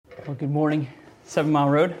Well, good morning, 7 Mile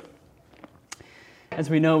Road. As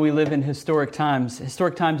we know, we live in historic times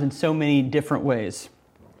in so many different ways.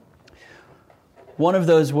 One of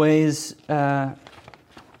those ways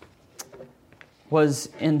was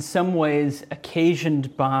in some ways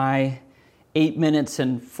occasioned by 8 minutes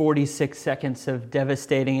and 46 seconds of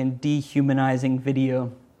devastating and dehumanizing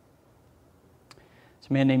video. This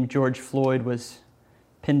man named George Floyd was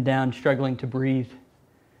pinned down, struggling to breathe,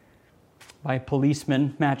 by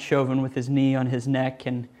policeman Matt Chauvin with his knee on his neck.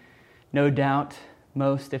 And no doubt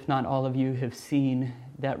most, if not all of you, have seen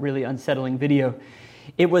that really unsettling video.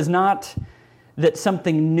 It was not that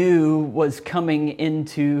something new was coming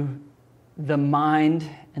into the mind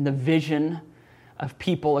and the vision of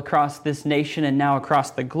people across this nation and now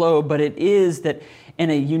across the globe, but it is that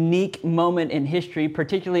in a unique moment in history,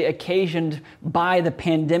 particularly occasioned by the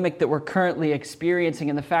pandemic that we're currently experiencing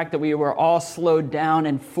and the fact that we were all slowed down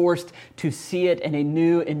and forced to see it in a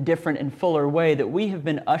new and different and fuller way, that we have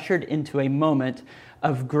been ushered into a moment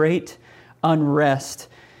of great unrest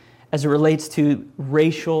as it relates to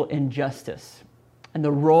racial injustice and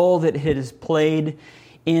the role that it has played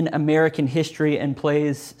in American history and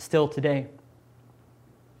plays still today.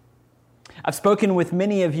 I've spoken with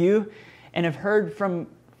many of you and have heard from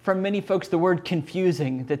many folks the word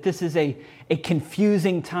confusing, that this is a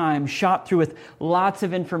confusing time shot through with lots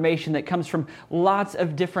of information that comes from lots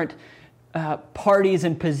of different parties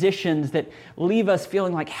and positions that leave us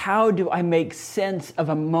feeling like, how do I make sense of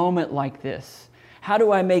a moment like this? How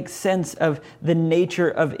do I make sense of the nature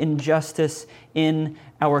of injustice in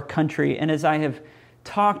our country? And as I have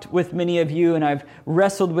talked with many of you and I've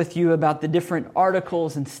wrestled with you about the different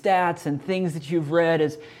articles and stats and things that you've read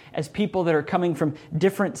as people that are coming from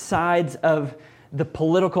different sides of the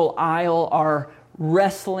political aisle are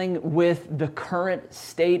wrestling with the current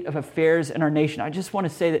state of affairs in our nation, I just want to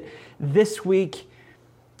say that this week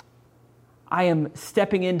I am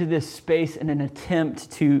stepping into this space in an attempt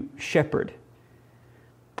to shepherd.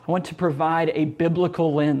 I want to provide a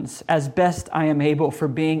biblical lens as best I am able for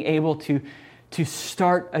being able to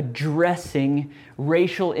start addressing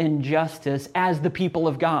racial injustice as the people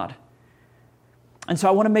of God. And so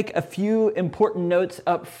I want to make a few important notes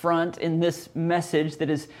up front in this message that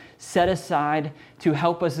is set aside to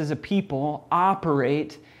help us as a people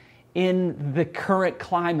operate in the current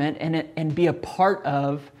climate and be a part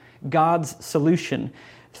of God's solution.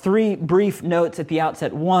 3 brief notes at the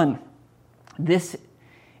outset. 1, this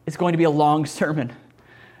is going to be a long sermon.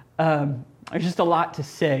 There's just a lot to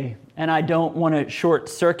say, and I don't want to short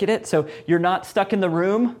circuit it. So you're not stuck in the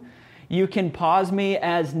room. You can pause me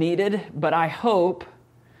as needed, but I hope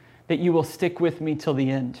that you will stick with me till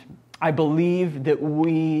the end. I believe that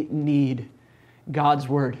we need God's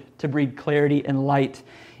word to breed clarity and light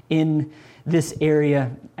in this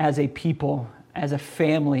area as a people, as a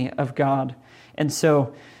family of God. And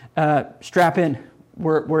so strap in.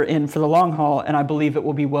 We're in for the long haul, and I believe it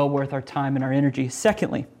will be well worth our time and our energy.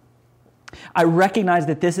 Secondly, I recognize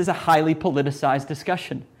that this is a highly politicized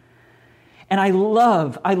discussion. And I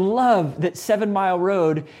love that 7 Mile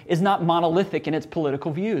Road is not monolithic in its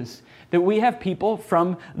political views. That we have people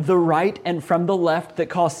from the right and from the left that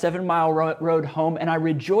call 7 Mile Road home, and I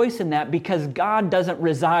rejoice in that because God doesn't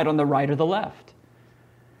reside on the right or the left.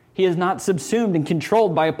 He is not subsumed and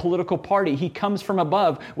controlled by a political party. He comes from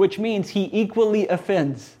above, which means he equally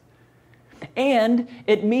offends. And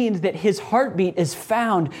it means that his heartbeat is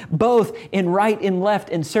found both in right and left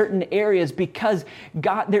in certain areas because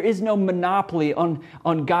God, there is no monopoly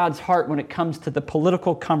on God's heart when it comes to the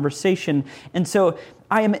political conversation. And so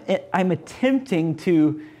I'm attempting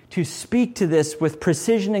to speak to this with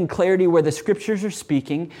precision and clarity where the scriptures are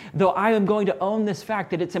speaking, though I am going to own this fact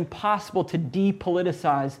that it's impossible to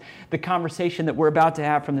depoliticize the conversation that we're about to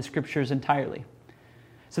have from the scriptures entirely.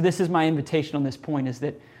 So this is my invitation on this point, is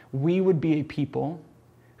that we would be a people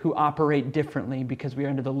who operate differently because we are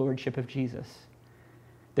under the lordship of Jesus.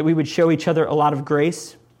 That we would show each other a lot of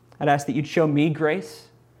grace. I'd ask that you'd show me grace.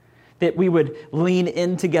 That we would lean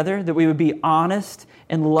in together. That we would be honest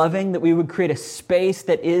and loving. That we would create a space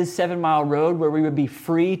that is 7 Mile Road where we would be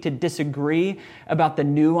free to disagree about the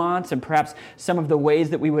nuance and perhaps some of the ways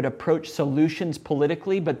that we would approach solutions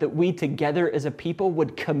politically, but that we together as a people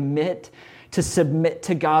would commit to submit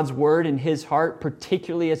to God's word and his heart,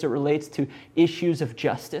 particularly as it relates to issues of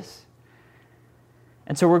justice.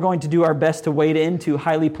 And so we're going to do our best to wade into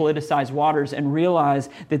highly politicized waters and realize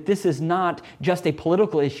that this is not just a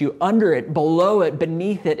political issue. Under it, below it,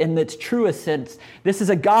 beneath it, in its truest sense, this is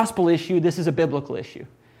a gospel issue, this is a biblical issue.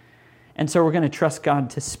 And so we're going to trust God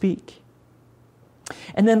to speak.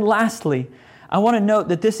 And then lastly, I want to note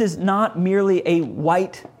that this is not merely a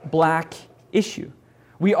white-black issue.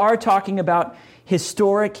 We are talking about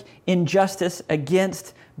historic injustice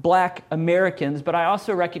against Black Americans, but I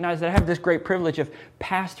also recognize that I have this great privilege of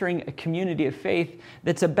pastoring a community of faith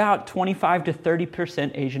that's about 25 to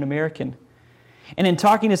 30% Asian American. And in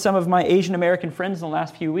talking to some of my Asian American friends in the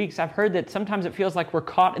last few weeks, I've heard that sometimes it feels like we're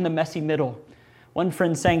caught in the messy middle. One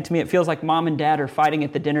friend saying to me, it feels like mom and dad are fighting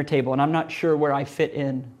at the dinner table, and I'm not sure where I fit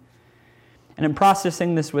in. And in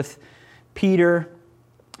processing this with Peter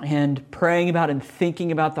and praying about and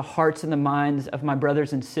thinking about the hearts and the minds of my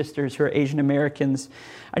brothers and sisters who are Asian Americans,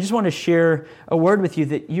 I just want to share a word with you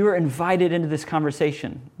that you are invited into this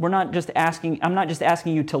conversation. I'm not just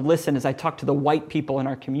asking you to listen as I talk to the white people in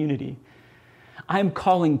our community. I'm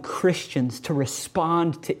calling Christians to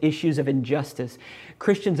respond to issues of injustice,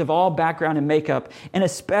 Christians of all background and makeup, and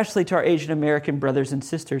especially to our Asian American brothers and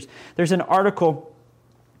sisters. There's an article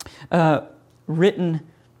written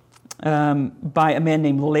by a man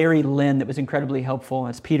named Larry Lynn that was incredibly helpful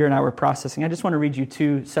as Peter and I were processing. I just want to read you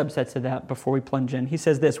two subsets of that before we plunge in. He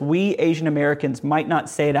says this: we Asian Americans might not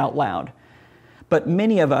say it out loud, but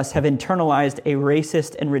many of us have internalized a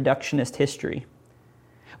racist and reductionist history.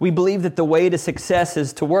 We believe that the way to success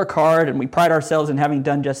is to work hard, and we pride ourselves in having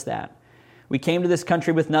done just that. We came to this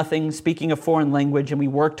country with nothing, speaking a foreign language, and we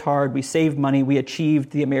worked hard, we saved money, we achieved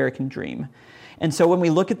the American dream. And so when we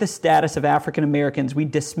look at the status of African Americans, we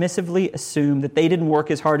dismissively assume that they didn't work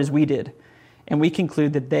as hard as we did, and we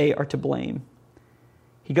conclude that they are to blame.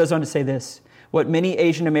 He goes on to say this: what many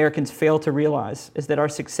Asian Americans fail to realize is that our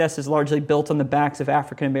success is largely built on the backs of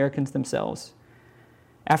African Americans themselves.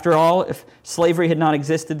 After all, if slavery had not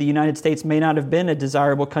existed, the United States may not have been a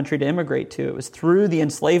desirable country to immigrate to. It was through the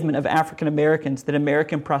enslavement of African Americans that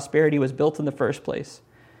American prosperity was built in the first place.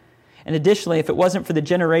 And additionally, if it wasn't for the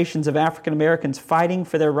generations of African Americans fighting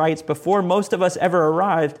for their rights before most of us ever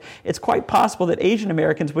arrived, it's quite possible that Asian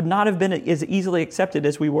Americans would not have been as easily accepted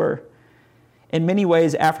as we were. In many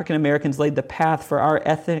ways, African Americans laid the path for our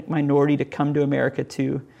ethnic minority to come to America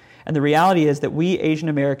too. And the reality is that we Asian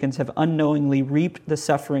Americans have unknowingly reaped the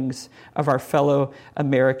sufferings of our fellow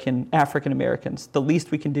African Americans. The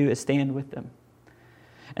least we can do is stand with them.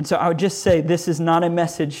 And so I would just say this is not a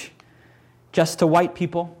message just to white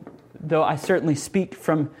people, though I certainly speak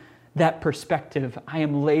from that perspective. I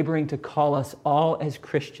am laboring to call us all as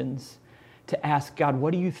Christians to ask God,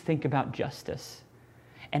 what do you think about justice?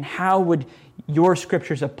 And how would your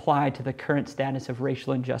scriptures apply to the current status of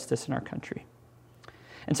racial injustice in our country?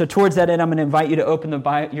 And so towards that end, I'm going to invite you to open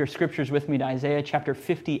your scriptures with me to Isaiah chapter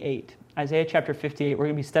 58. Isaiah chapter 58, we're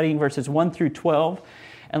going to be studying verses 1 through 12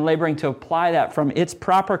 and laboring to apply that from its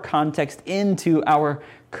proper context into our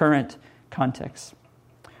current context.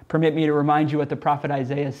 Permit me to remind you what the prophet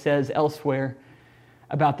Isaiah says elsewhere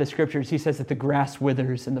about the scriptures. He says that the grass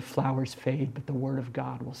withers and the flowers fade, but the word of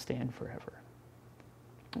God will stand forever.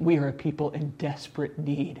 We are a people in desperate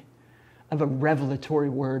need of a revelatory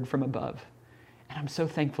word from above. And I'm so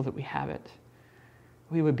thankful that we have it.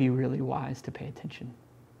 We would be really wise to pay attention.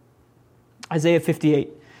 Isaiah 58,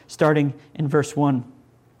 starting in verse 1.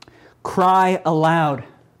 Cry aloud.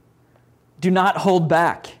 Do not hold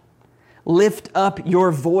back. Lift up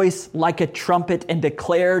your voice like a trumpet and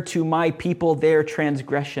declare to my people their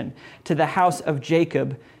transgression, to the house of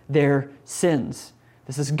Jacob their sins.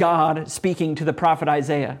 This is God speaking to the prophet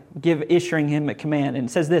Isaiah, issuing him a command. And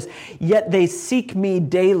it says this: yet they seek me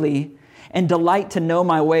daily and delight to know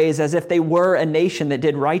my ways, as if they were a nation that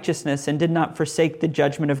did righteousness and did not forsake the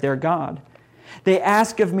judgment of their God. They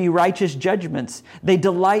ask of me righteous judgments. They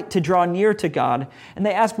delight to draw near to God. And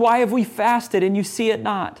they ask, why have we fasted and you see it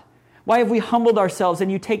not? Why have we humbled ourselves and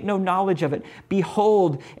you take no knowledge of it?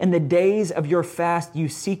 Behold, in the days of your fast you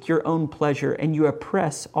seek your own pleasure and you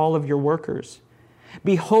oppress all of your workers.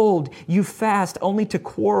 Behold, you fast only to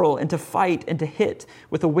quarrel and to fight and to hit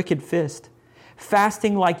with a wicked fist.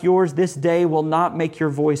 Fasting like yours this day will not make your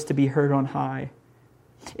voice to be heard on high.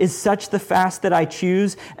 Is such the fast that I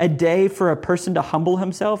choose, a day for a person to humble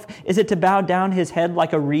himself? Is it to bow down his head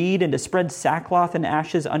like a reed and to spread sackcloth and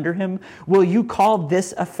ashes under him? Will you call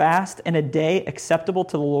this a fast and a day acceptable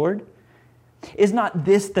to the Lord? Is not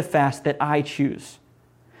this the fast that I choose?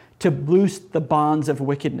 To loose the bonds of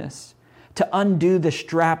wickedness, to undo the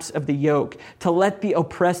straps of the yoke, to let the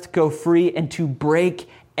oppressed go free, and to break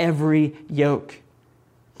every yoke.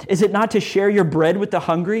 Is it not to share your bread with the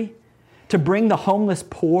hungry, to bring the homeless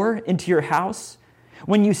poor into your house?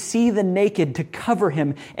 When you see the naked, to cover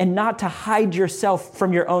him, and not to hide yourself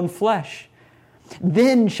from your own flesh?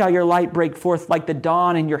 Then shall your light break forth like the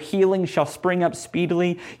dawn, and your healing shall spring up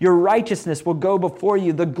speedily. Your righteousness will go before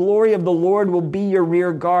you. The glory of the Lord will be your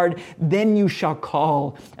rear guard. Then you shall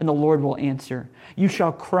call, and the Lord will answer. You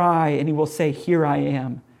shall cry, and he will say, here I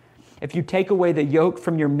am. If you take away the yoke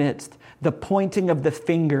from your midst, the pointing of the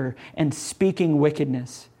finger and speaking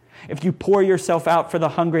wickedness, if you pour yourself out for the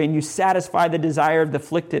hungry and you satisfy the desire of the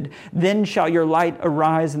afflicted, then shall your light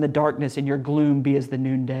arise in the darkness and your gloom be as the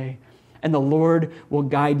noonday. And the Lord will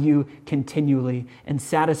guide you continually and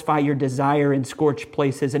satisfy your desire in scorched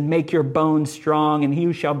places and make your bones strong, and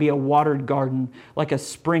you shall be a watered garden like a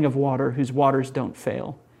spring of water whose waters don't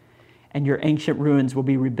fail. And your ancient ruins will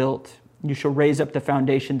be rebuilt. You shall raise up the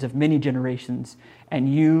foundations of many generations,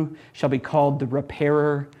 and you shall be called the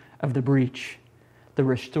repairer of the breach, the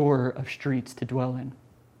restorer of streets to dwell in.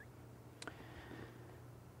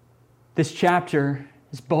 This chapter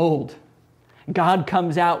is bold. God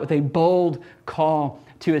comes out with a bold call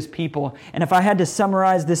to his people. And if I had to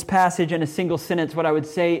summarize this passage in a single sentence, what I would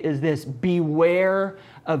say is this: beware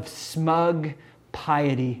of smug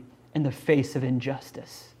piety in the face of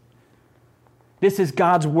injustice. This is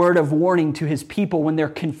God's word of warning to his people when they're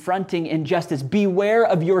confronting injustice. Beware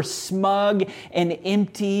of your smug and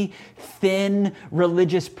empty, thin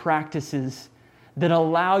religious practices that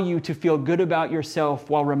allow you to feel good about yourself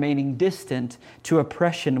while remaining distant to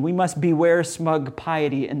oppression. We must beware smug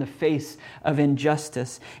piety in the face of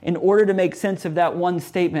injustice. In order to make sense of that one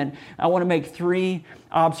statement, I want to make 3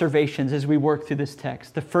 observations as we work through this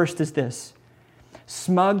text. The first is this: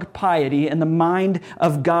 smug piety in the mind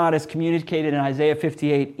of God, as communicated in Isaiah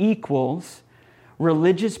 58, equals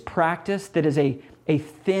religious practice that is a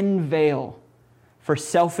thin veil for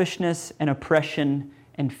selfishness and oppression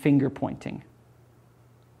and finger pointing.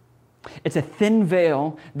 It's a thin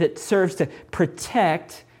veil that serves to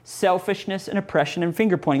protect selfishness and oppression and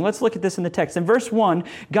finger pointing. Let's look at this in the text. In verse 1,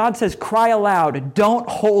 God says, cry aloud, don't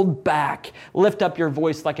hold back, lift up your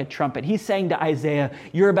voice like a trumpet. He's saying to Isaiah,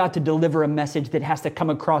 you're about to deliver a message that has to come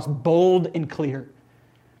across bold and clear.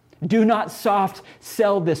 Do not soft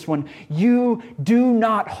sell this one. You do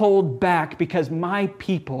not hold back, because my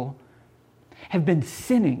people have been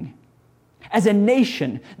sinning as a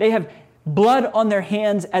nation. They have blood on their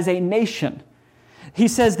hands as a nation. He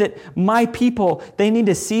says that my people, they need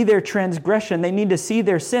to see their transgression. They need to see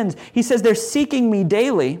their sins. He says they're seeking me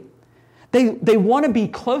daily. They want to be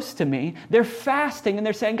close to me. They're fasting and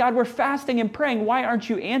they're saying, God, we're fasting and praying. Why aren't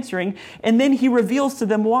you answering? And then he reveals to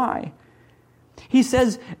them why. He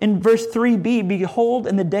says in verse 3b, behold,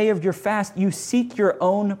 in the day of your fast, you seek your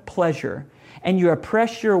own pleasure and you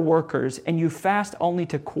oppress your workers and you fast only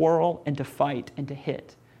to quarrel and to fight and to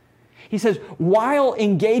hit. He says, while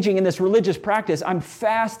engaging in this religious practice, I'm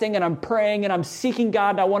fasting and I'm praying and I'm seeking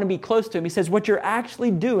God and I want to be close to him. He says, what you're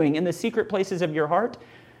actually doing in the secret places of your heart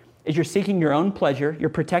is you're seeking your own pleasure. You're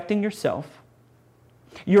protecting yourself.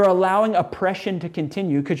 You're allowing oppression to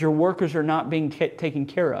continue because your workers are not being taken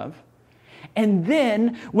care of. And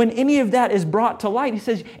then when any of that is brought to light, he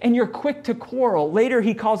says, and you're quick to quarrel. Later,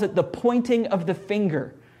 he calls it the pointing of the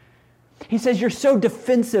finger. He says you're so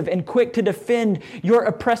defensive and quick to defend your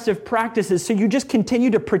oppressive practices, so you just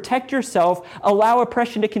continue to protect yourself, allow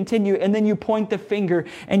oppression to continue, and then you point the finger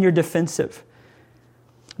and you're defensive.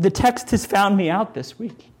 The text has found me out this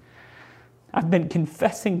week. I've been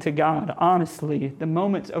confessing to God, honestly, the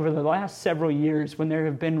moments over the last several years when there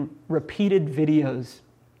have been repeated videos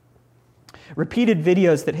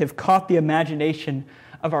that have caught the imagination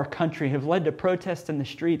of our country, have led to protests in the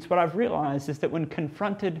streets. What I've realized is that when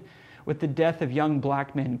confronted with the death of young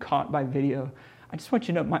black men caught by video, I just want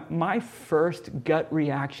you to know my first gut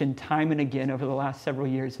reaction time and again over the last several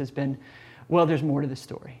years has been, well, there's more to the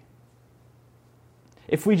story.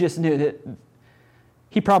 If we just knew that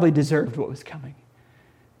he probably deserved what was coming.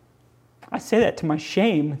 I say that to my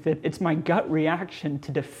shame, that it's my gut reaction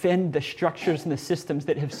to defend the structures and the systems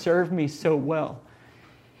that have served me so well.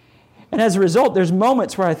 And as a result, there's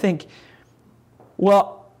moments where I think,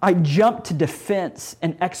 well, I jump to defense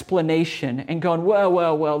and explanation and going,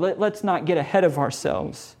 well, let's not get ahead of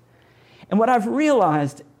ourselves. And what I've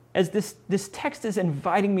realized as this text is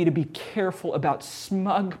inviting me to be careful about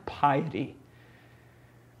smug piety.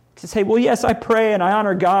 To say, well, yes, I pray and I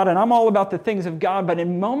honor God and I'm all about the things of God, but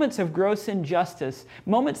in moments of gross injustice,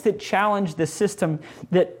 moments that challenge the system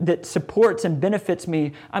that supports and benefits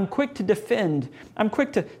me, I'm quick to defend. I'm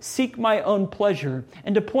quick to seek my own pleasure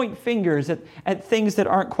and to point fingers at things that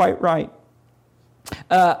aren't quite right.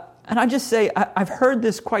 And I just say, I've heard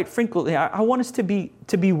this quite frequently. I want us to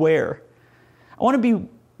beware. I want to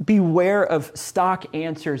beware of stock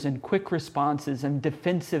answers and quick responses and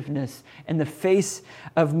defensiveness in the face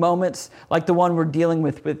of moments like the one we're dealing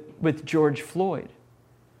with George Floyd.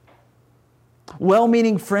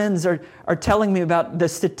 Well-meaning friends are telling me about the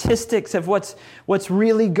statistics of what's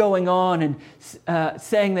really going on and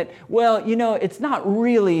saying that, well, it's not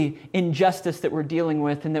really injustice that we're dealing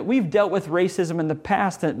with and that we've dealt with racism in the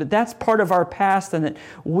past, but that's part of our past and that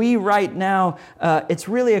we right now, it's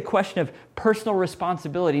really a question of personal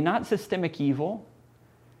responsibility, not systemic evil.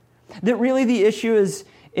 That really the issue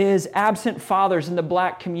is absent fathers in the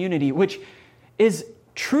Black community, which is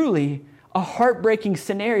truly a heartbreaking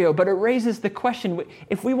scenario, but it raises the question,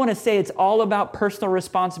 if we want to say it's all about personal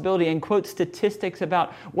responsibility and quote statistics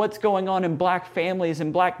about what's going on in Black families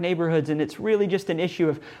and Black neighborhoods, and it's really just an issue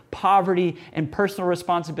of poverty and personal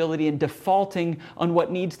responsibility and defaulting on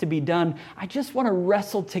what needs to be done, I just want to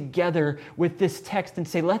wrestle together with this text and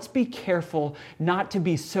say, let's be careful not to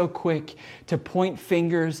be so quick to point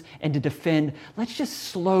fingers and to defend. Let's just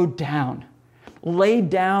slow down. Lay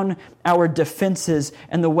down our defenses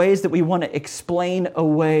and the ways that we want to explain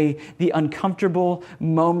away the uncomfortable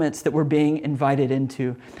moments that we're being invited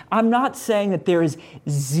into. I'm not saying that there is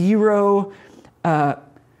zero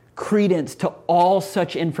credence to all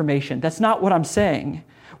such information. That's not what I'm saying.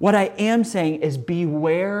 What I am saying is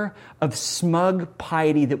beware of smug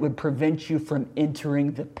piety that would prevent you from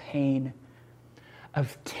entering the pain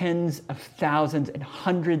of tens of thousands and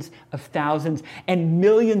hundreds of thousands and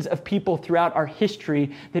millions of people throughout our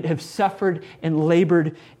history that have suffered and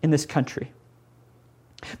labored in this country.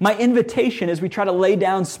 My invitation as we try to lay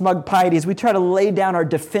down smug piety, as we try to lay down our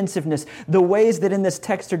defensiveness, the ways that in this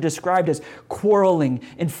text are described as quarreling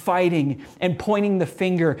and fighting and pointing the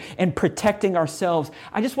finger and protecting ourselves,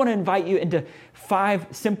 I just want to invite you into 5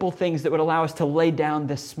 simple things that would allow us to lay down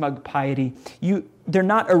this smug piety. They're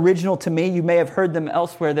not original to me. You may have heard them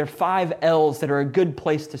elsewhere. They're 5 L's that are a good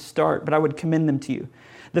place to start, but I would commend them to you.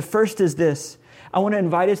 The first is this. I want to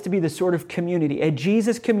invite us to be the sort of community, a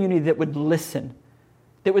Jesus community that would listen.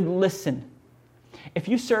 That would listen. If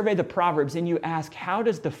you survey the Proverbs and you ask, how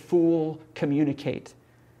does the fool communicate?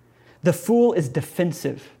 The fool is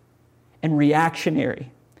defensive and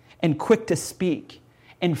reactionary and quick to speak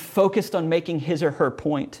and focused on making his or her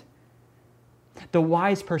point. The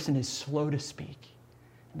wise person is slow to speak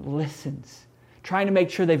and listens, trying to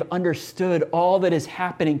make sure they've understood all that is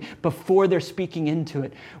happening before they're speaking into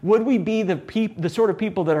it. Would we be the sort of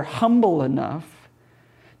people that are humble enough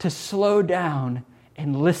to slow down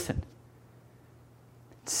and listen?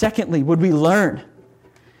 Secondly, would we learn?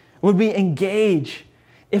 Would we engage?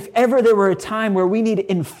 If ever there were a time where we need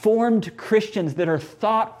informed Christians that are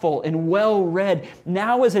thoughtful and well-read,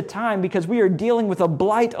 now is a time, because we are dealing with a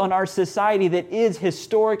blight on our society that is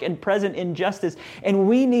historic and present injustice, and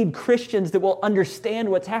we need Christians that will understand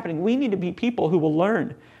what's happening. We need to be people who will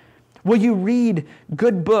learn. Will you read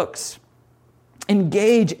good books?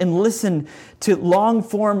 Engage and listen to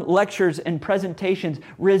long-form lectures and presentations.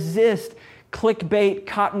 Resist clickbait,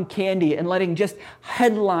 cotton candy, and letting just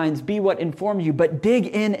headlines be what inform you, but dig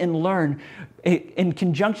in and learn. In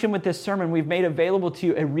conjunction with this sermon, we've made available to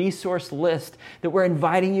you a resource list that we're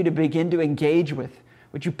inviting you to begin to engage with.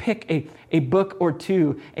 Would you pick a book or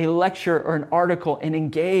two, a lecture or an article, and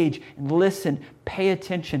engage and listen, pay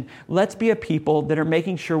attention? Let's be a people that are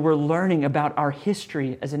making sure we're learning about our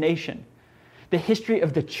history as a nation. The history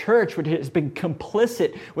of the church, which has been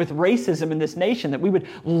complicit with racism in this nation, that we would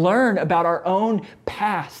learn about our own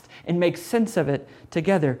past and make sense of it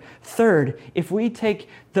together. Third, if we take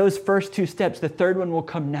those first 2 steps, the third one will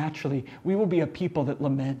come naturally. We will be a people that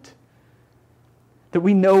lament. That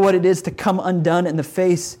we know what it is to come undone in the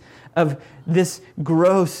face of this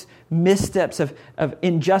gross missteps of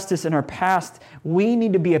injustice in our past. We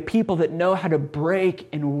need to be a people that know how to break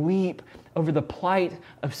and weep over the plight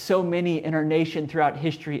of so many in our nation throughout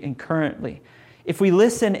history and currently. If we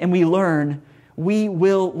listen and we learn, we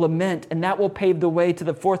will lament, and that will pave the way to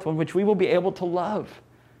the fourth one, which we will be able to love.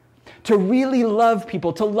 To really love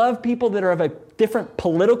people that are of a different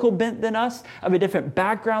political bent than us, of a different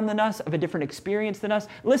background than us, of a different experience than us.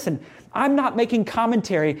 Listen, I'm not making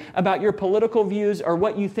commentary about your political views or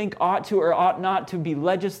what you think ought to or ought not to be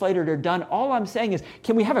legislated or done. All I'm saying is,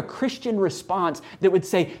 can we have a Christian response that would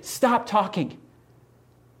say, stop talking,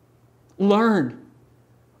 learn,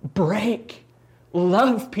 break,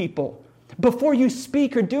 love people. Before you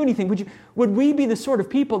speak or do anything, would we be the sort of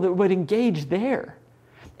people that would engage there?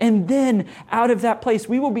 And then out of that place,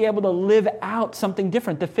 we will be able to live out something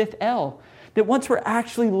different, the 5th L. That once we're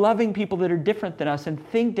actually loving people that are different than us and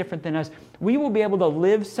think different than us, we will be able to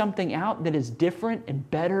live something out that is different and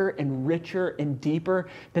better and richer and deeper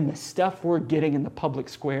than the stuff we're getting in the public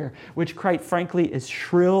square, which quite frankly is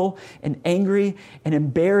shrill and angry and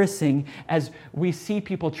embarrassing as we see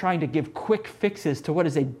people trying to give quick fixes to what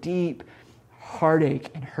is a deep heartache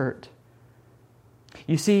and hurt.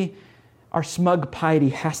 You see, our smug piety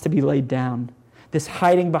has to be laid down. This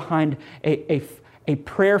hiding behind a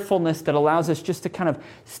prayerfulness that allows us just to kind of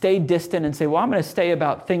stay distant and say, well, I'm going to stay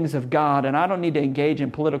about things of God and I don't need to engage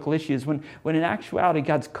in political issues. When in actuality,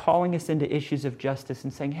 God's calling us into issues of justice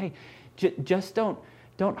and saying, hey, just don't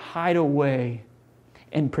hide away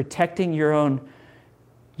in protecting your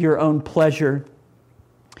own pleasure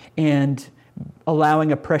and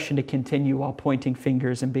allowing oppression to continue while pointing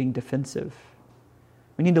fingers and being defensive.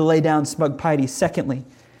 We need to lay down smug piety. Secondly,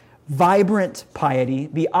 vibrant piety,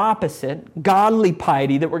 the opposite, godly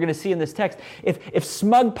piety that we're going to see in this text. If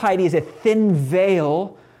smug piety is a thin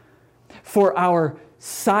veil for our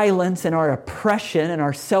silence and our oppression and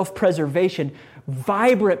our self-preservation,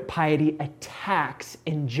 vibrant piety attacks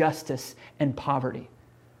injustice and poverty.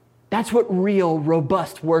 That's what real,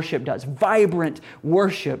 robust worship does. Vibrant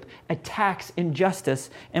worship attacks injustice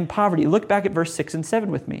and poverty. Look back at verse 6 and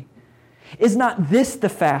 7 with me. Is not this the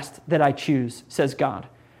fast that I choose, says God?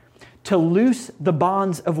 To loose the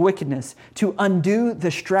bonds of wickedness, to undo the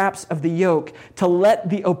straps of the yoke, to let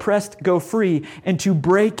the oppressed go free, and to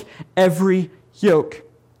break every yoke.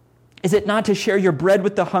 Is it not to share your bread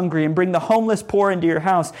with the hungry and bring the homeless poor into your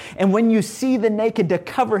house? And when you see the naked, to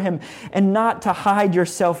cover him and not to hide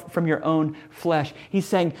yourself from your own flesh. He's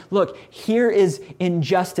saying, look, here is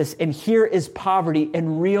injustice and here is poverty,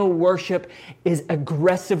 and real worship is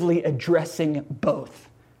aggressively addressing both.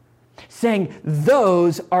 Saying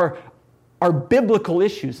those are biblical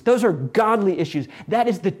issues. Those are godly issues. That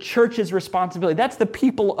is the church's responsibility. That's the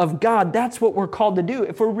people of God. That's what we're called to do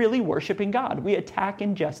if we're really worshiping God. We attack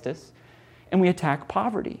injustice and we attack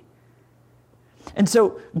poverty. And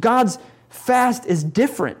so God's fast is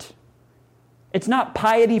different. It's not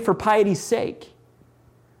piety for piety's sake.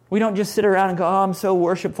 We don't just sit around and go, oh, I'm so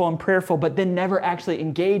worshipful and prayerful, but then never actually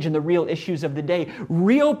engage in the real issues of the day.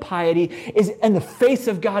 Real piety is in the face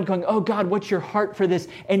of God going, oh God, what's your heart for this?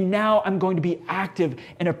 And now I'm going to be active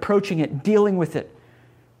in approaching it, dealing with it.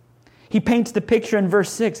 He paints the picture in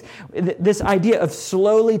verse 6, this idea of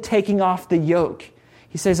slowly taking off the yoke.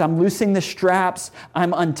 He says, I'm loosing the straps,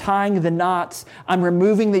 I'm untying the knots, I'm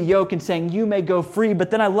removing the yoke and saying, you may go free.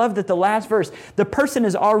 But then I love that the last verse, the person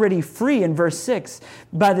is already free in verse 6.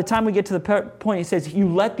 By the time we get to the point, he says,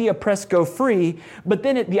 you let the oppressed go free. But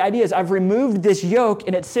then the idea is, I've removed this yoke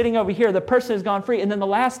and it's sitting over here. The person has gone free. And then the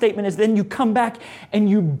last statement is, then you come back and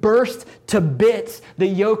you burst to bits the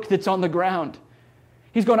yoke that's on the ground.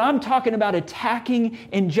 He's going, I'm talking about attacking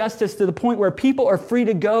injustice to the point where people are free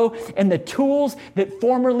to go, and the tools that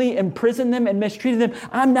formerly imprisoned them and mistreated them,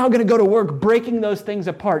 I'm now going to go to work breaking those things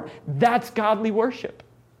apart. That's godly worship.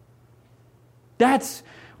 That's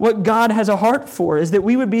what God has a heart for, is that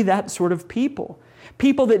we would be that sort of people.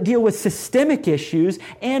 People that deal with systemic issues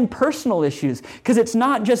and personal issues. Because it's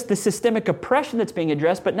not just the systemic oppression that's being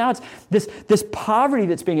addressed, but now it's this poverty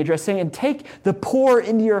that's being addressed, saying, take the poor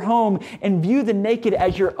into your home and view the naked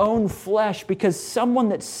as your own flesh, because someone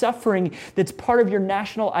that's suffering, that's part of your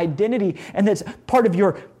national identity, and that's part of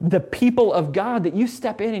the people of God, that you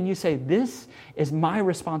step in and you say, this is my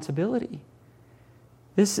responsibility.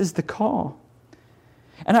 This is the call.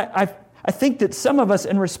 And I think that some of us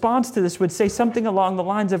in response to this would say something along the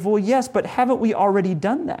lines of, well, yes, but haven't we already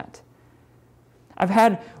done that? I've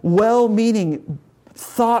had well-meaning,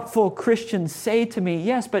 thoughtful Christians say to me,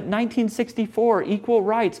 yes, but 1964, equal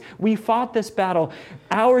rights, we fought this battle.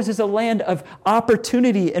 Ours is a land of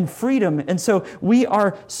opportunity and freedom, and so we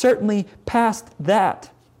are certainly past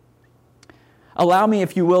that. Allow me,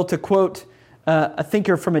 if you will, to quote a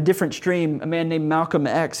thinker from a different stream, a man named Malcolm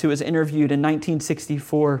X, who was interviewed in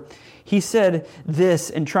 1964. He said this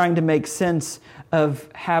in trying to make sense of,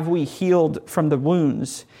 have we healed from the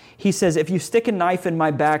wounds? He says, if you stick a knife in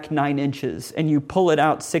my back 9 inches and you pull it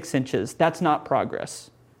out 6 inches, that's not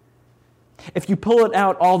progress. If you pull it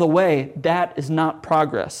out all the way, that is not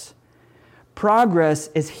progress. Progress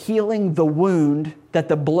is healing the wound that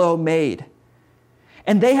the blow made.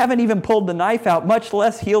 And they haven't even pulled the knife out, much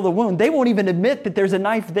less heal the wound. They won't even admit that there's a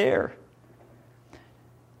knife there.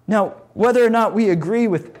 Now, whether or not we agree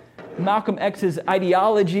with Malcolm X's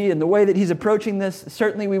ideology and the way that he's approaching this,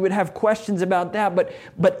 certainly we would have questions about that.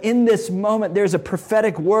 But in this moment, there's a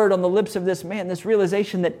prophetic word on the lips of this man, this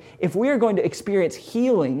realization that if we are going to experience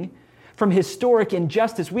healing from historic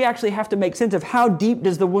injustice, we actually have to make sense of how deep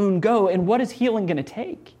does the wound go and what is healing going to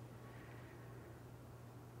take.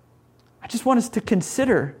 I just want us to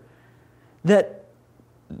consider that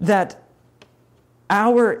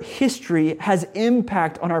our history has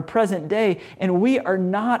impact on our present day, and we are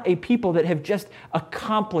not a people that have just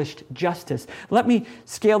accomplished justice. Let me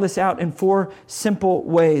scale this out in 4 simple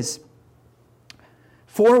ways.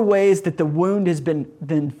 4 ways that the wound has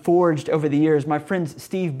been forged over the years. My friends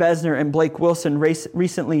Steve Besner and Blake Wilson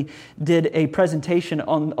recently did a presentation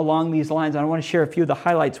along these lines. And I want to share a few of the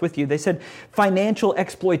highlights with you. They said financial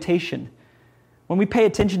exploitation. When we pay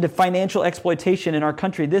attention to financial exploitation in our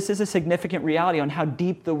country, this is a significant reality on how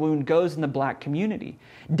deep the wound goes in the black community.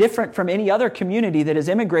 Different from any other community that has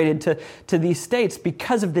immigrated to these states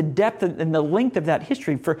because of the depth and the length of that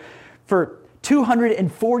history. For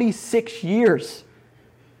 246 years,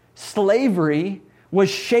 slavery was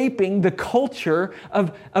shaping the culture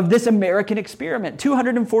of this American experiment.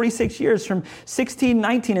 246 years, from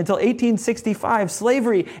 1619 until 1865,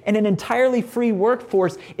 slavery and an entirely free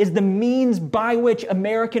workforce is the means by which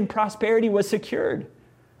American prosperity was secured.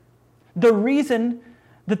 The reason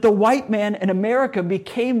that the white man in America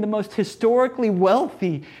became the most historically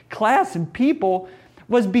wealthy class and people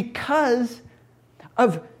was because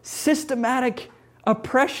of systematic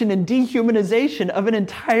oppression and dehumanization of an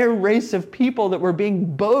entire race of people that were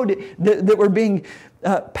being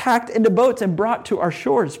packed into boats and brought to our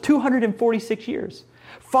shores. 246 years.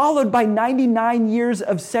 Followed by 99 years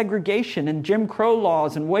of segregation and Jim Crow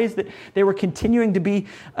laws and ways that they were continuing to be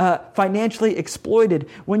financially exploited.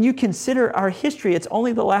 When you consider our history, it's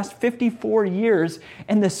only the last 54 years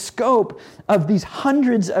and the scope of these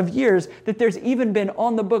hundreds of years that there's even been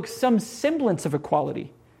on the books some semblance of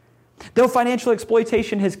equality. Though financial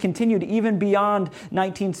exploitation has continued even beyond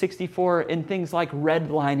 1964 in things like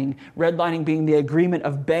redlining being the agreement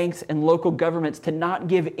of banks and local governments to not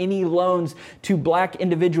give any loans to black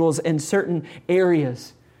individuals in certain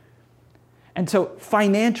areas. And so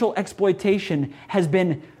financial exploitation has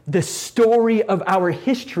been the story of our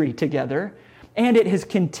history together, and it has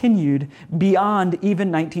continued beyond even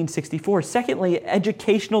 1964. Secondly,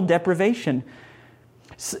 educational deprivation.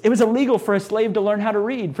 It was illegal for a slave to learn how to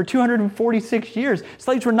read. For 246 years,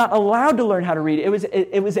 slaves were not allowed to learn how to read. It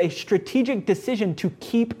was a strategic decision to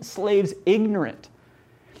keep slaves ignorant.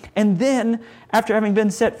 And then, after having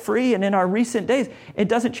been set free and in our recent days, it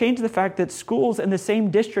doesn't change the fact that schools in the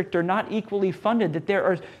same district are not equally funded, that there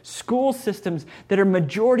are school systems that are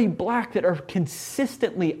majority black that are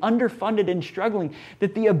consistently underfunded and struggling,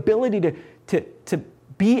 that the ability to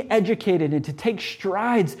be educated and to take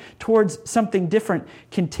strides towards something different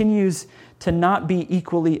continues to not be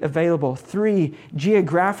equally available. 3,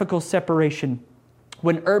 geographical separation.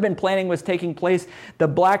 When urban planning was taking place, the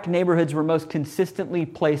black neighborhoods were most consistently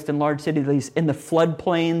placed in large cities in the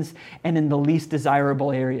floodplains and in the least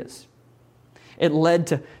desirable areas. It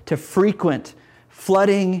led to frequent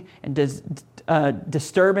flooding and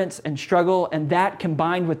disturbance and struggle, and that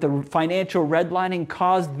combined with the financial redlining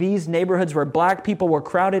caused these neighborhoods where black people were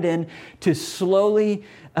crowded in to slowly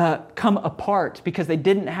come apart because they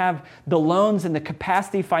didn't have the loans and the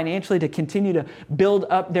capacity financially to continue to build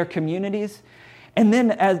up their communities. And then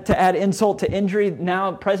to add insult to injury,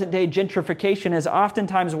 now present-day gentrification is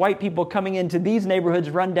oftentimes white people coming into these neighborhoods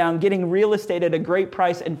run down, getting real estate at a great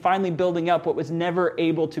price, and finally building up what was never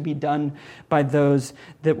able to be done by those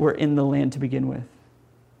that were in the land to begin with.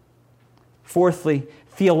 Fourthly,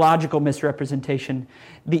 theological misrepresentation.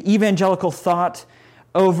 The evangelical thought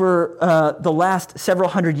over the last several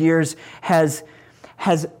hundred years has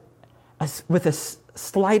with a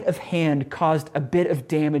sleight of hand, caused a bit of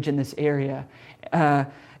damage in this area.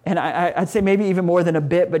 And I'd say maybe even more than a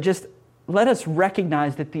bit, but just let us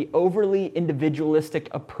recognize that the overly individualistic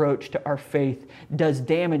approach to our faith does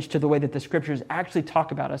damage to the way that the Scriptures actually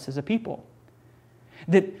talk about us as a people.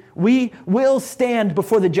 That we will stand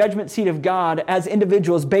before the judgment seat of God as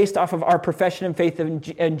individuals based off of our profession and faith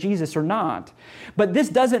in Jesus or not. But this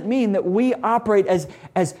doesn't mean that we operate as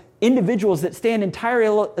individuals that stand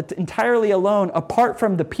entirely alone, apart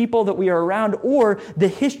from the people that we are around or the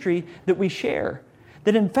history that we share.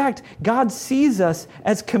 That in fact, God sees us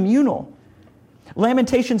as communal.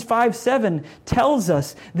 Lamentations 5:7 tells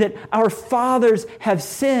us that our fathers have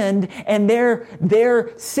sinned and their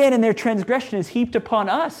sin and their transgression is heaped upon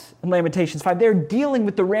us. In Lamentations 5, they're dealing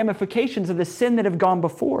with the ramifications of the sin that have gone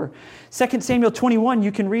before. 2 Samuel 21,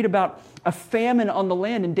 you can read about a famine on the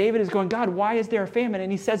land, and David is going, God, why is there a famine?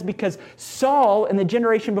 And he says, because Saul and the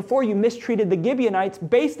generation before you mistreated the Gibeonites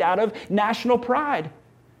based out of national pride.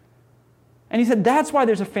 And he said, that's why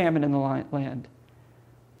there's a famine in the land.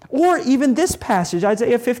 Or even this passage,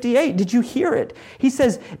 Isaiah 58, did you hear it? He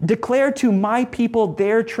says, declare to my people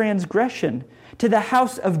their transgression, to the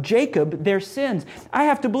house of Jacob their sins. I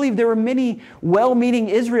have to believe there were many well-meaning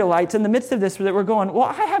Israelites in the midst of this that were going, well,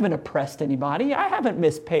 I haven't oppressed anybody. I haven't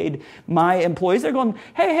mispaid my employees. They're going,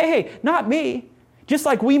 hey, not me. Just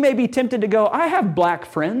like we may be tempted to go, I have black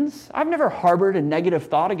friends. I've never harbored a negative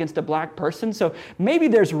thought against a black person, so maybe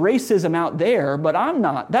there's racism out there, but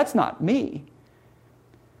that's not me.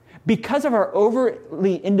 Because of our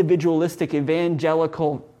overly individualistic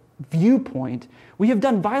evangelical viewpoint, we have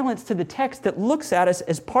done violence to the text that looks at us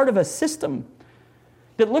as part of a system,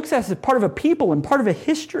 that looks at us as part of a people and part of a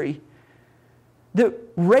history.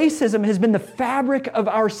 That racism has been the fabric of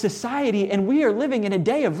our society, and we are living in a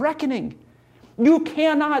day of reckoning. You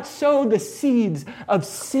cannot sow the seeds of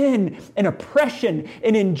sin and oppression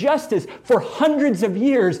and injustice for hundreds of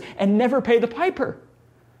years and never pay the piper.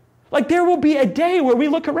 Like, there will be a day where we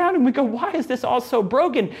look around and we go, why is this all so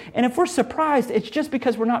broken? And if we're surprised, it's just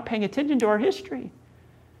because we're not paying attention to our history.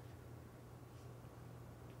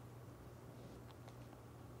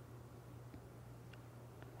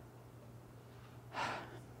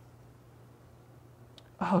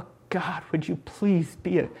 Oh God, would you please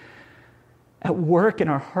be at work in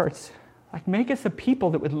our hearts? Like, make us a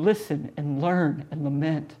people that would listen and learn and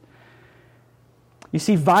lament. You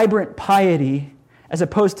see, vibrant piety, as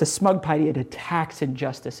opposed to smug piety, it attacks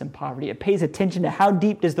injustice and poverty. It pays attention to how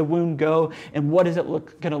deep does the wound go and what is it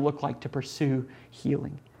going to look like to pursue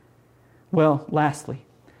healing. Well, lastly,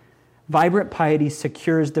 vibrant piety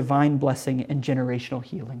secures divine blessing and generational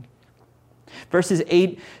healing. Verses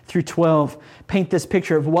 8 through 12 paint this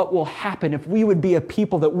picture of what will happen if we would be a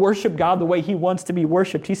people that worship God the way He wants to be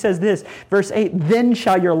worshiped. He says this, verse 8, "Then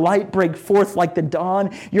shall your light break forth like the dawn.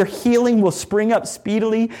 Your healing will spring up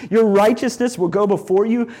speedily. Your righteousness will go before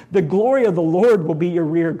you. The glory of the Lord will be your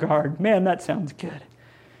rear guard." Man, that sounds good.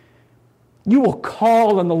 You will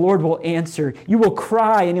call and the Lord will answer. You will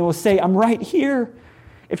cry and He will say, "I'm right here."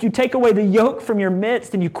 If you take away the yoke from your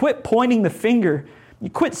midst and you quit pointing the finger, you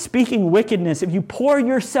quit speaking wickedness, if you pour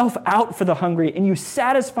yourself out for the hungry and you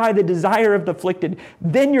satisfy the desire of the afflicted,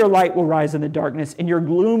 then your light will rise in the darkness and your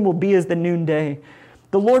gloom will be as the noonday.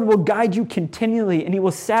 The Lord will guide you continually and He will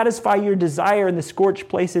satisfy your desire in the scorched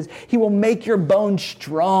places. He will make your bones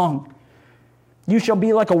strong. You shall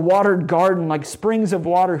be like a watered garden, like springs of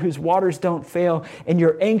water whose waters don't fail, and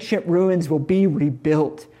your ancient ruins will be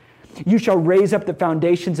rebuilt. You shall raise up the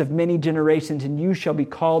foundations of many generations, and you shall be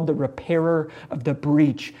called the repairer of the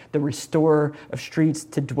breach, the restorer of streets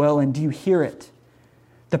to dwell in. Do you hear it?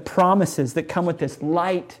 The promises that come with this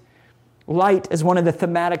light. Light is one of the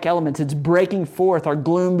thematic elements. It's breaking forth. Our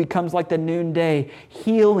gloom becomes like the noonday.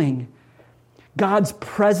 Healing. God's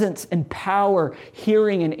presence and power,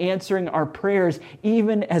 hearing and answering our prayers,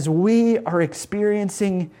 even as we are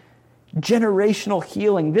experiencing generational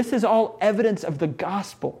healing. This is all evidence of the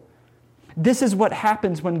gospel. This is what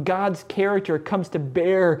happens when God's character comes to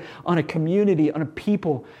bear on a community, on a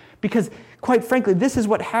people. Because, quite frankly, this is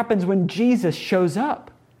what happens when Jesus shows up.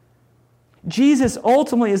 Jesus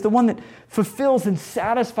ultimately is the one that fulfills and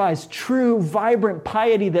satisfies true, vibrant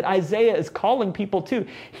piety that Isaiah is calling people to.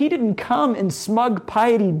 He didn't come in smug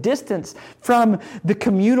piety distance from the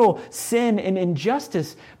communal sin and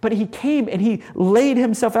injustice, but He came and He laid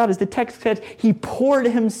Himself out. As the text says, He poured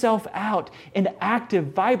Himself out in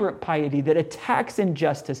active, vibrant piety that attacks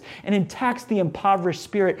injustice and attacks the impoverished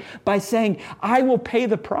spirit by saying, "I will pay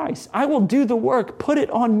the price. I will do the work. Put it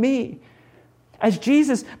on me." As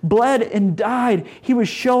Jesus bled and died, He was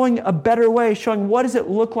showing a better way, showing what does it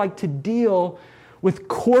look like to deal with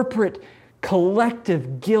corporate,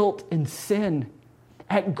 collective guilt and sin.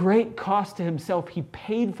 At great cost to Himself, He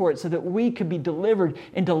paid for it so that we could be delivered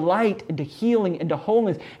into light, into healing, into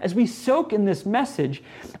wholeness. As we soak in this message,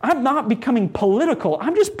 I'm not becoming political.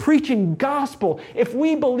 I'm just preaching gospel. If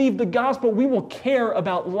we believe the gospel, we will care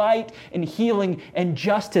about light and healing and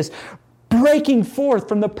justice breaking forth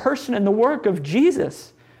from the person and the work of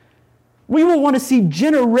Jesus. We will want to see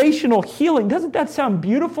generational healing. Doesn't that sound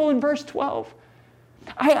beautiful in verse 12?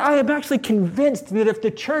 I am actually convinced that if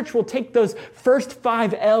the church will take those first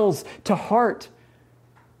 5 L's to heart,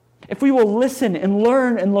 if we will listen and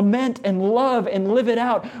learn and lament and love and live it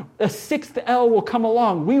out, a 6th L will come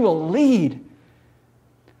along. We will lead.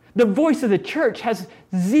 The voice of the church has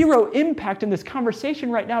zero impact in this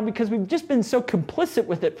conversation right now because we've just been so complicit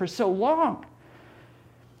with it for so long.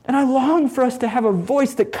 And I long for us to have a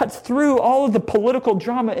voice that cuts through all of the political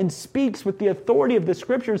drama and speaks with the authority of the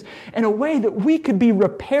Scriptures in a way that we could be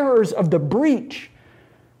repairers of the breach.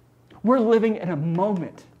 We're living in a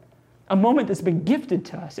moment that's been gifted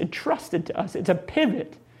to us, entrusted to us. It's a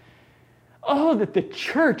pivot. Oh, that the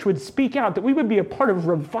church would speak out, that we would be a part of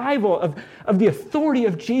revival of the authority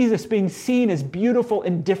of Jesus being seen as beautiful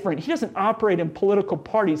and different. He doesn't operate in political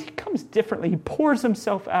parties. He comes differently. He pours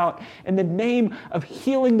Himself out in the name of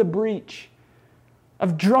healing the breach,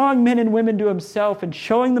 of drawing men and women to himself and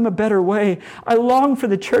showing them a better way. I long for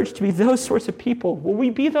the church to be those sorts of people. Will we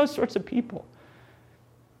be those sorts of people?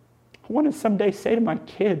 I want to someday say to my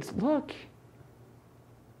kids, look,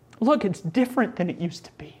 it's different than it used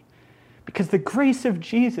to be. Because the grace of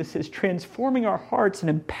Jesus is transforming our hearts and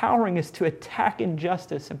empowering us to attack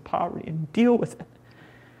injustice and poverty and deal with it.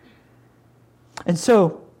 And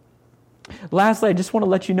so, lastly, I just want to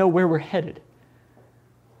let you know where we're headed.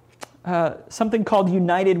 Something called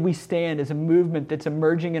United We Stand is a movement that's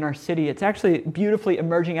emerging in our city. It's actually beautifully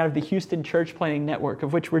emerging out of the Houston Church Planting Network,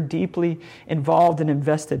 of which we're deeply involved and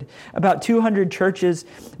invested. About 200 churches,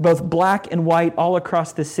 both black and white, all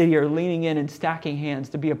across the city are leaning in and stacking hands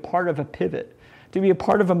to be a part of a pivot, to be a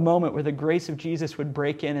part of a moment where the grace of Jesus would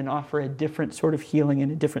break in and offer a different sort of healing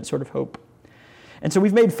and a different sort of hope. And so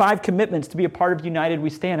we've made 5 commitments to be a part of United We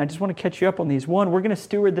Stand. I just want to catch you up on these. 1, we're going to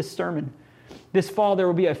steward this sermon. This fall, there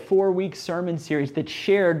will be a 4-week sermon series that's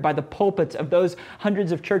shared by the pulpits of those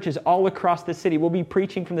hundreds of churches all across the city. We'll be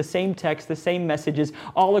preaching from the same text, the same messages,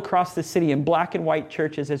 all across the city in black and white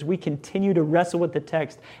churches as we continue to wrestle with the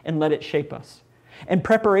text and let it shape us. In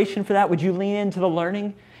preparation for that, would you lean into the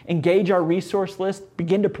learning? Engage our resource list,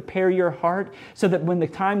 begin to prepare your heart so that when the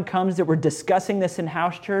time comes that we're discussing this in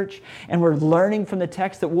house church and we're learning from the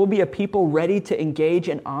text, that we'll be a people ready to engage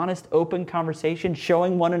in honest, open conversation,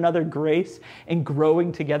 showing one another grace and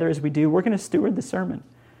growing together as we do. We're going to steward the sermon.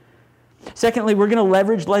 Secondly, we're going to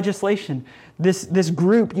leverage legislation. This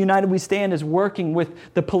group, United We Stand, is working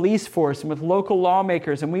with the police force and with local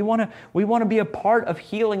lawmakers, and we want to be a part of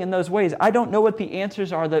healing in those ways. I don't know what the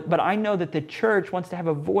answers are, but I know that the church wants to have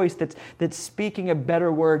a voice that's speaking a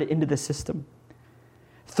better word into the system.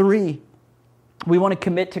 3, we want to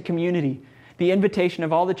commit to community. The invitation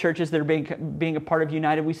of all the churches that are being a part of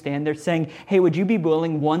United We Stand, they're saying, hey, would you be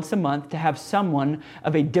willing once a month to have someone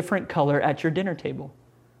of a different color at your dinner table?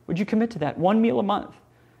 Would you commit to that? 1 meal a month.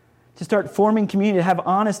 To start forming community, to have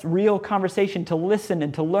honest, real conversation, to listen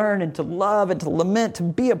and to learn and to love and to lament, to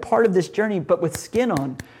be a part of this journey, but with skin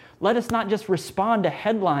on. Let us not just respond to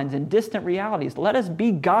headlines and distant realities. Let us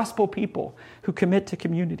be gospel people who commit to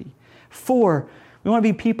community. 4, we want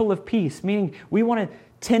to be people of peace, meaning we want to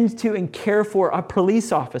tend to and care for our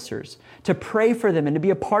police officers, to pray for them and to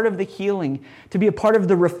be a part of the healing, to be a part of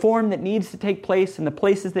the reform that needs to take place and the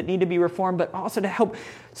places that need to be reformed, but also to help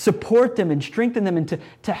support them and strengthen them and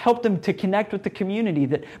to help them to connect with the community.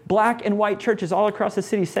 That black and white churches all across the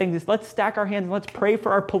city saying this, let's stack our hands and let's pray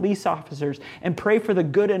for our police officers and pray for the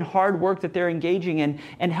good and hard work that they're engaging in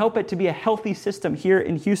and help it to be a healthy system here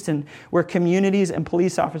in Houston where communities and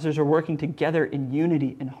police officers are working together in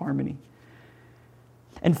unity and harmony.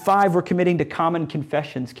 And 5, we're committing to common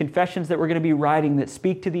confessions that we're going to be writing that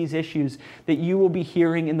speak to these issues that you will be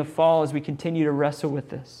hearing in the fall as we continue to wrestle with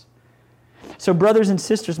this. So brothers and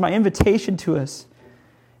sisters, my invitation to us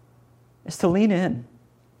is to lean in,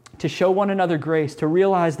 to show one another grace, to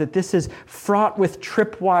realize that this is fraught with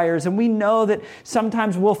tripwires, and we know that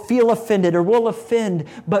sometimes we'll feel offended or we'll offend,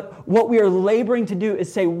 but what we are laboring to do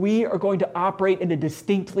is say we are going to operate in a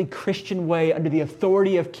distinctly Christian way under the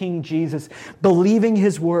authority of King Jesus, believing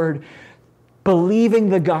His word, believing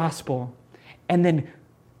the gospel, and then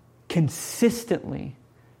consistently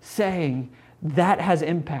saying that has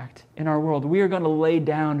impact in our world. We are going to lay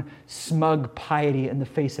down smug piety in the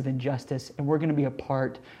face of injustice, and we're going to be a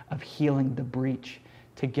part of healing the breach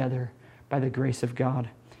together by the grace of God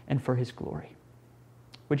and for His glory.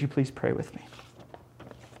 Would you please pray with me?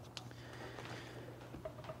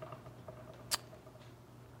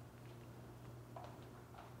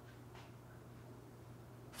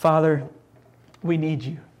 Father, we need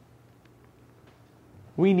you.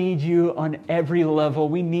 We need you on every level.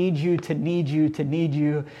 We need you to need you to need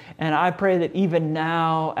you. And I pray that even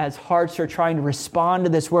now, as hearts are trying to respond to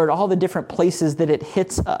this word, all the different places that it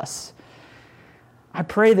hits us, I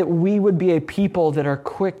pray that we would be a people that are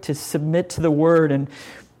quick to submit to the word. And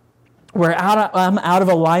where I'm out of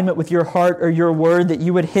alignment with your heart or your word, that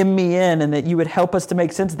you would hem me in and that you would help us to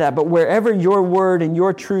make sense of that. But wherever your word and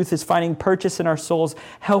your truth is finding purchase in our souls,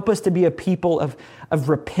 help us to be a people of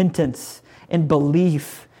repentance and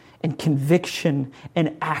belief and conviction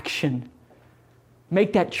and action.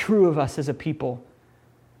 Make that true of us as a people.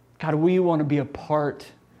 God, we want to be a part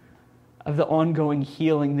of the ongoing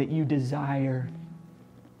healing that you desire.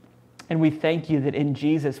 And we thank you that in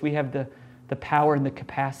Jesus we have the power and the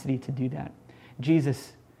capacity to do that.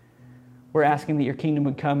 Jesus, we're asking that your kingdom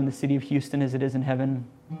would come in the city of Houston as it is in heaven,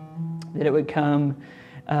 that it would come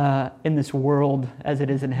in this world as it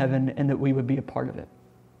is in heaven, and that we would be a part of it.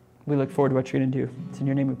 We look forward to what you're going to do. It's in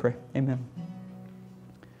your name we pray. Amen.